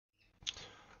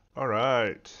All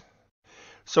right.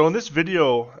 So in this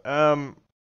video,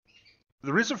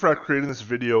 the reason for creating this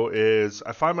video is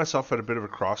I find myself at a bit of a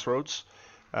crossroads,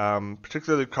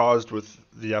 particularly caused with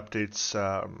the updates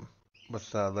with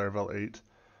Laravel 8,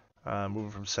 moving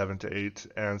from 7 to 8,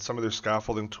 and some of their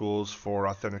scaffolding tools for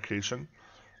authentication,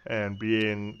 and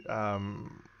being,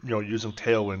 using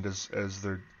Tailwind as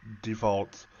their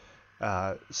default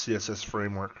CSS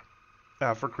framework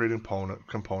for creating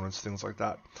components, things like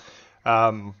that.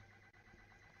 Um,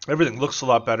 Everything looks a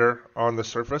lot better on the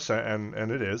surface, and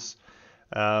it is.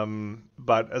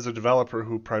 But as a developer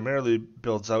who primarily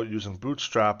builds out using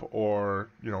Bootstrap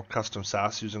or custom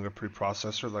SASS using a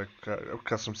preprocessor like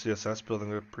custom CSS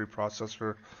building a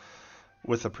preprocessor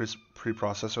with a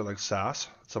preprocessor like SASS,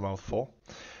 it's a mouthful.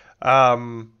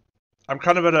 Um, I'm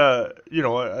kind of at a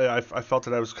I felt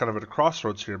that I was kind of at a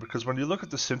crossroads here because when you look at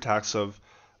the syntax of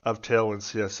Tailwind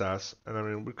CSS, and I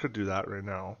mean we could do that right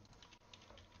now.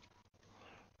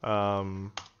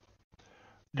 Um,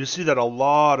 you see that a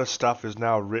lot of stuff is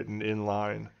now written in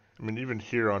line. I mean, even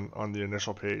here on the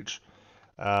initial page.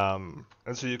 And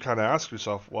so you kind of ask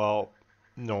yourself, well,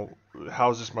 how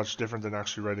is this much different than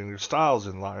actually writing your styles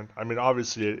in line? I mean,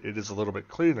 obviously it is a little bit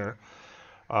cleaner,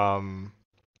 um,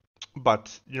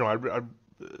 but I'm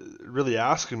really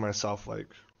asking myself, like,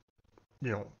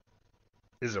 you know,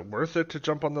 is it worth it to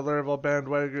jump on the Laravel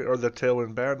bandwagon or the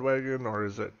Tailwind bandwagon, or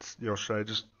is it, should I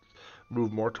just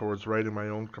move more towards writing my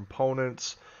own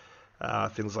components?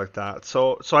 Things like that.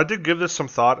 So I did give this some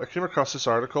thought. I came across this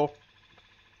article.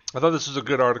 I thought this was a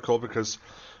good article because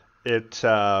it,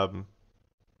 it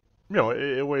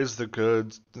weighs the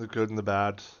good and the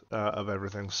bad of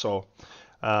everything. So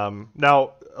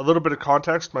now a little bit of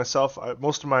context. Myself,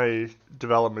 most of my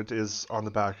development is on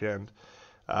the back end,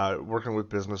 working with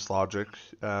business logic.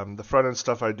 The front end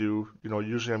stuff I do,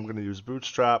 usually I'm going to use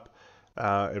Bootstrap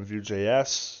and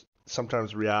Vue.js,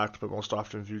 sometimes React, but most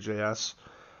often Vue.js.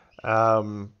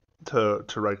 To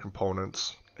write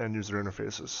components and user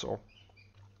interfaces.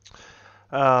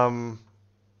 Um,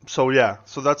 so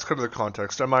that's kind of the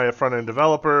context. Am I a front end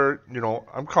developer?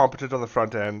 I'm competent on the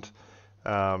front end.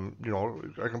 I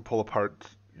can pull apart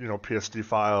PSD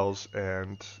files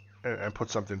and put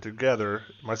something together.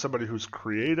 Am I somebody who's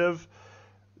creative?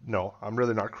 No, I'm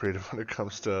really not creative when it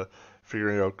comes to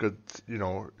figuring out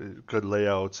good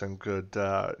layouts and good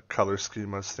color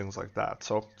schemas, things like that.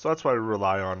 So that's why I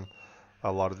rely on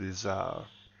a lot of these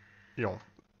you know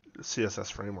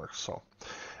CSS frameworks. So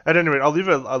at any rate, I'll leave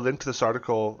a link to this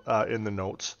article in the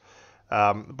notes.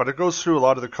 But it goes through a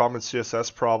lot of the common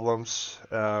CSS problems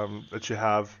that you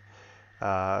have,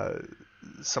 uh,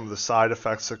 some of the side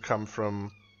effects that come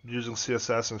from using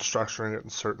CSS and structuring it in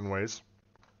certain ways.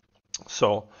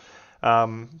 So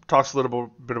talks a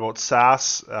little bit about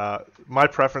SASS. My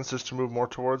preference is to move more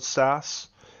towards SASS,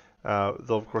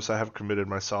 though of course I have committed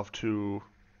myself to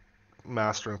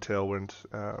mastering Tailwind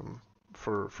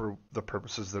for the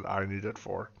purposes that I need it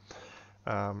for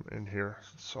in here.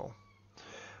 So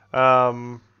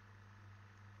um,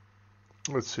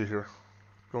 let's see here,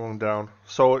 going down.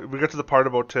 So we get to the part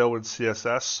about Tailwind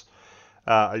CSS,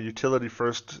 a utility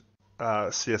first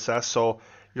CSS. So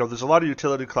there's a lot of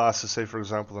utility classes, say for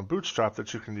example in Bootstrap,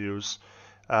 that you can use.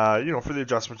 For the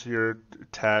adjustment to your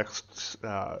text,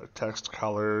 text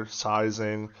color,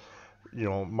 sizing,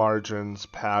 margins,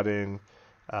 padding,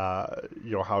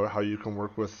 how you can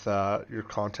work with your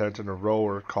content in a row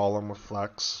or column with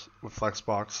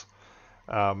Flexbox,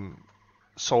 um,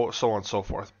 so on and so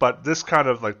forth. But this kind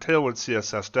of like Tailwind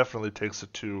CSS definitely takes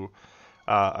it to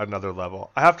another level.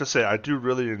 I have to say I do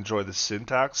really enjoy the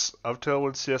syntax of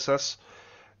Tailwind CSS.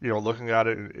 Looking at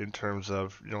it in terms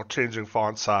of changing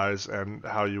font size and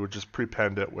how you would just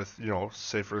prepend it with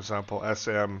say for example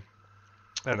SM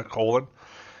and a colon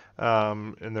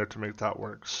in there to make that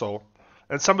work. So,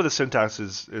 and some of the syntax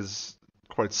is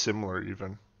quite similar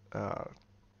even uh,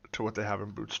 to what they have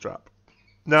in Bootstrap.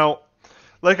 Now,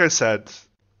 like I said,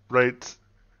 right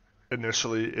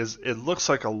initially, is it looks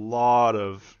like a lot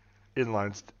of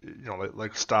inline,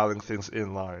 like styling things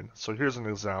inline. So here's an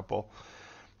example: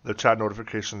 the chat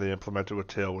notification they implemented with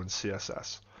Tailwind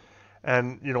CSS.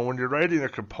 And when you're writing a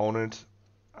component,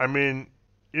 I mean,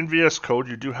 in VS Code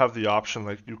you do have the option,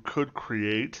 like you could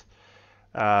create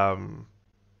um,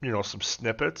 some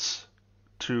snippets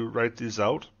to write these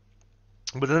out.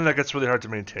 But then that gets really hard to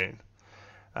maintain,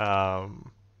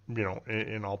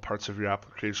 in all parts of your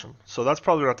application. So that's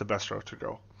probably not the best route to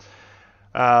go.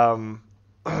 Um,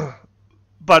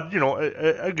 but,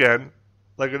 again,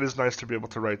 like it is nice to be able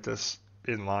to write this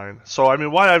in line. So, I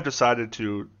mean, why I've decided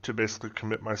to basically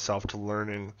commit myself to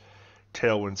learning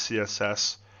Tailwind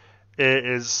CSS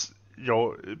is,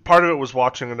 part of it was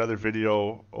watching another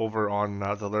video over on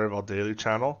the Laravel Daily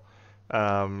channel,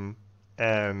 and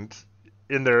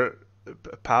in there,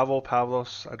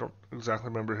 Pavlos, I don't exactly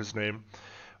remember his name,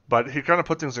 but he kind of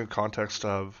put things in context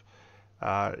of,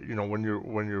 when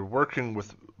you're working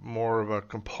with more of a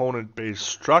component-based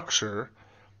structure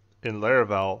in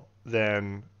Laravel,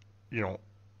 then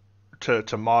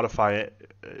to modify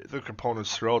the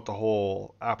components throughout the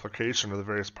whole application, or the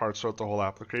various parts throughout the whole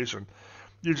application,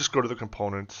 you just go to the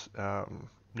component,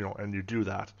 and you do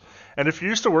that. And if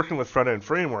you're used to working with front-end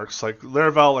frameworks like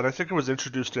Laravel, and I think it was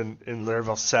introduced in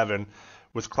Laravel 7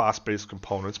 with class-based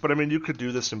components, but I mean, you could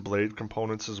do this in Blade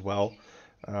components as well.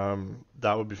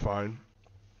 That would be fine.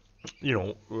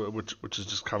 Which is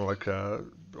just kind of like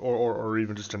or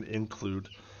even just an include.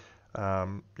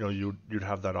 You'd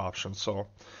have that option. So,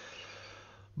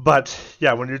 but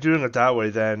yeah, when you're doing it that way,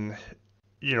 then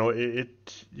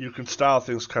you can style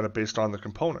things kind of based on the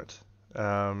component.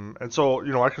 And so,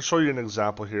 I can show you an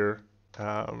example here,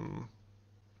 going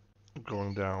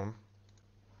down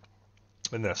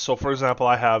in this. So for example,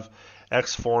 I have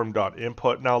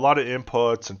xform.input. Now a lot of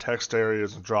inputs and text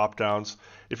areas and drop downs,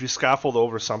 if you scaffold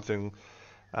over something,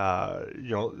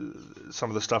 some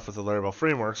of the stuff with the Laravel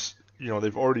frameworks,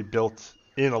 they've already built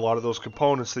in a lot of those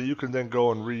components that you can then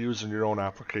go and reuse in your own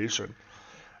application.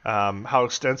 How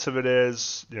extensive it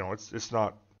is, it's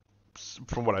not,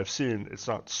 from what I've seen, it's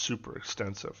not super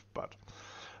extensive, but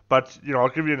I'll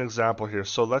give you an example here.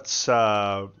 So let's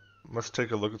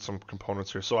take a look at some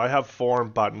components here. So I have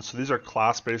form buttons. So these are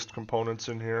class-based components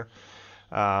in here.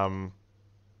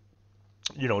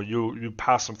 You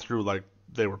pass them through like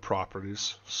they were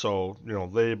properties. So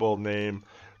label, name,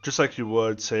 just like you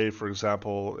would say, for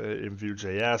example, in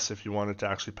Vue.js, if you wanted to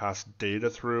actually pass data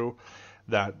through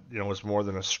that is more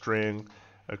than a string,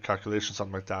 a calculation,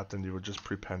 something like that, then you would just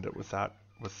prepend it with that,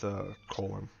 with the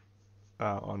colon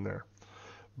on there.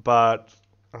 But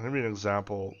I'll give you an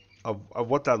example of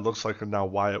what that looks like and now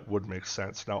why it would make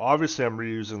sense. Now, obviously, I'm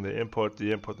reusing the input,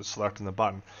 the select, and the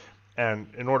button.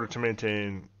 And in order to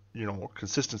maintain,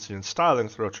 consistency and styling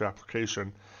throughout your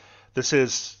application, this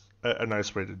is a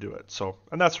nice way to do it. So,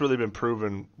 and that's really been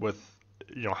proven with,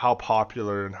 how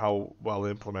popular and how well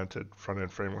implemented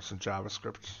front-end frameworks and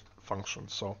JavaScript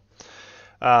functions. So,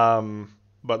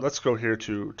 but let's go here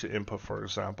to input, for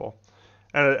example,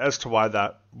 and as to why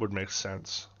that would make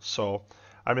sense. So,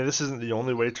 I mean, this isn't the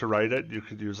only way to write it. You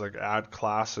could use like add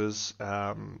classes.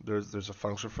 There's a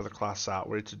function for the class that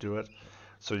way to do it.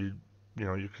 So you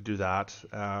could do that.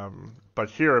 But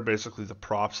here are basically the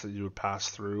props that you would pass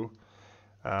through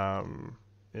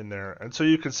in there. And so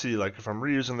you can see, like, if I'm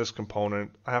reusing this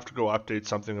component, I have to go update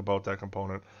something about that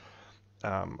component,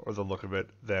 or the look of it,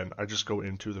 then I just go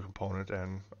into the component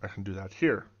and I can do that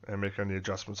here and make any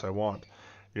adjustments I want.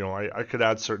 I could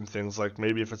add certain things, like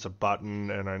maybe if it's a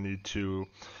button and I need to,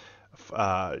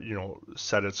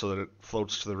 set it so that it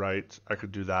floats to the right, I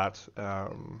could do that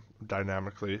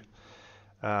dynamically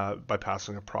by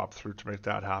passing a prop through to make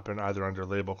that happen, either under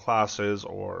label classes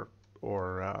or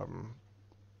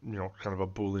kind of a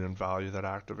Boolean value that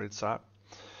activates that.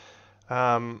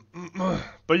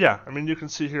 But yeah, I mean, you can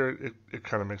see here it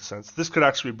kind of makes sense. This could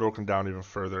actually be broken down even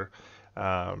further.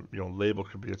 Label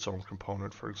could be its own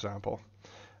component, for example.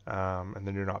 And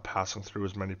then you're not passing through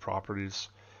as many properties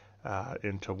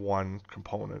into one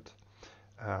component.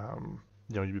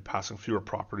 You'd be passing fewer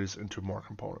properties into more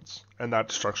components, and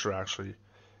that structure actually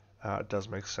does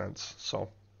make sense. So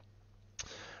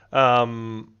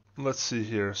let's see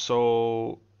here.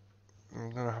 So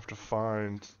I'm gonna have to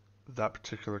find that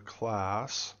particular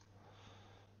class.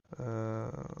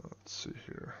 Let's see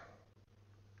here.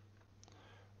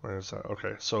 Where is that?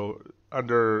 Okay, so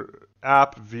under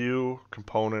app, view,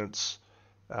 components,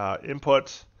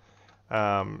 input,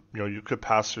 you could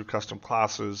pass through custom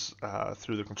classes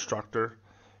through the constructor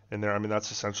in there. I mean,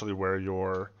 that's essentially where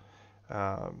your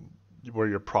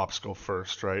props go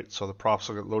first, right? So the props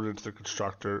will get loaded into the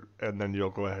constructor, and then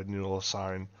you'll go ahead and you'll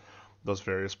assign those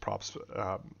various props,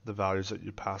 the values that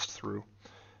you passed through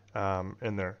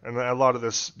in there. And a lot of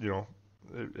this,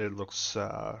 it looks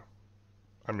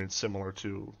similar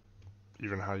to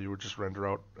even how you would just render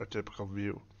out a typical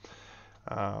view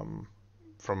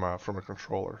from a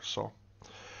controller.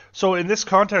 So in this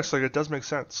context, like, it does make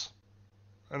sense,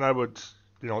 and I would,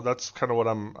 that's kind of what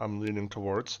I'm leaning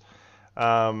towards.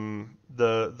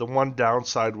 The one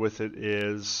downside with it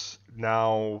is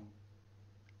now,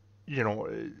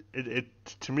 it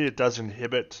to me it does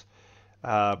inhibit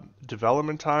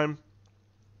development time.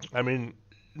 I mean,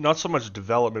 not so much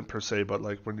development per se, but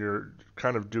like when you're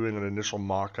kind of doing an initial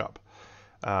mock-up,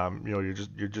 You know,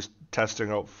 you're just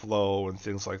testing out flow and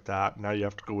things like that. Now you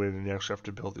have to go in and you actually have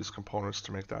to build these components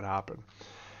to make that happen.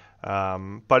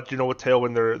 But you know, with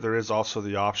Tailwind, there is also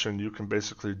the option you can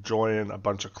basically join a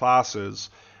bunch of classes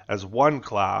as one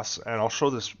class, and I'll show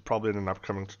this probably in an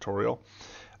upcoming tutorial,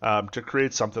 to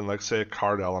create something like, say, a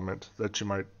card element that you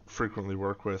might frequently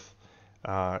work with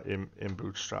in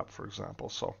Bootstrap, for example.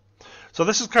 So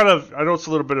this is kind of, I know it's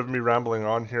a little bit of me rambling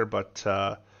on here, but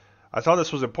I thought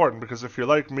this was important because if you're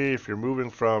like me, if you're moving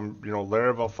from, you know,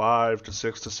 Laravel 5 to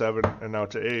 6 to 7 and now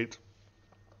to 8,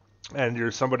 and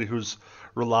you're somebody who's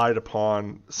relied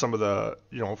upon some of the,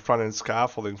 you know, front end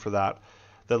scaffolding for that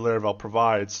Laravel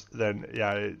provides, then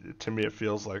yeah, to me it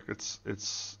feels like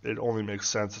it only makes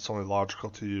sense. It's only logical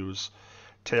to use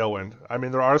Tailwind. I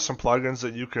mean, there are some plugins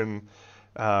that you can,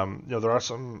 you know, there are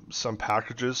some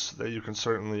packages that you can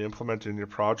certainly implement in your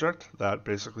project that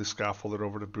basically scaffold it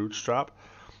over to Bootstrap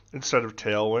instead of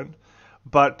Tailwind.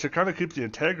 But to kind of keep the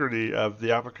integrity of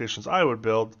the applications I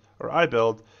build,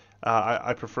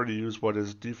 I prefer to use what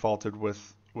is defaulted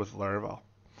with Laravel.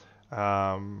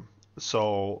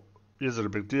 So is it a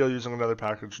big deal using another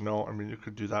package? No. I mean, you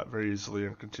could do that very easily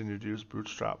and continue to use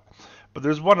Bootstrap. But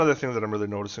there's one other thing that I'm really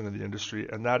noticing in the industry,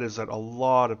 and that is that a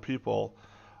lot of people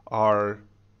are,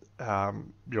 you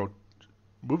know,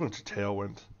 moving to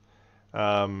Tailwind.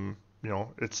 You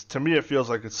know, it's, to me, it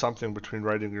feels like it's something between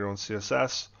writing your own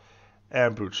CSS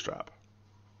and Bootstrap.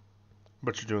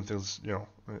 But you're doing things, you know,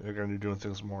 again, you're doing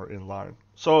things more in line.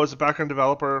 So as a backend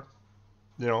developer,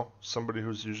 you know, somebody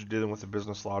who's usually dealing with the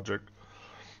business logic,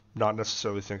 not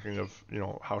necessarily thinking of, you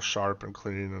know, how sharp and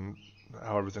clean and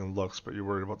how everything looks, but you're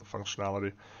worried about the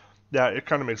functionality. Yeah, it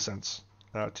kind of makes sense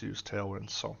to use Tailwind.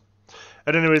 So,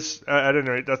 at any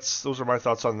rate, those are my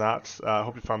thoughts on that. I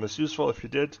hope you found this useful. If you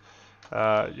did,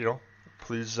 you know,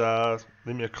 please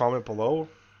leave me a comment below.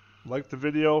 Like the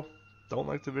video, don't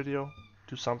like the video,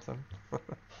 do something.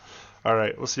 All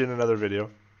right, we'll see you in another video.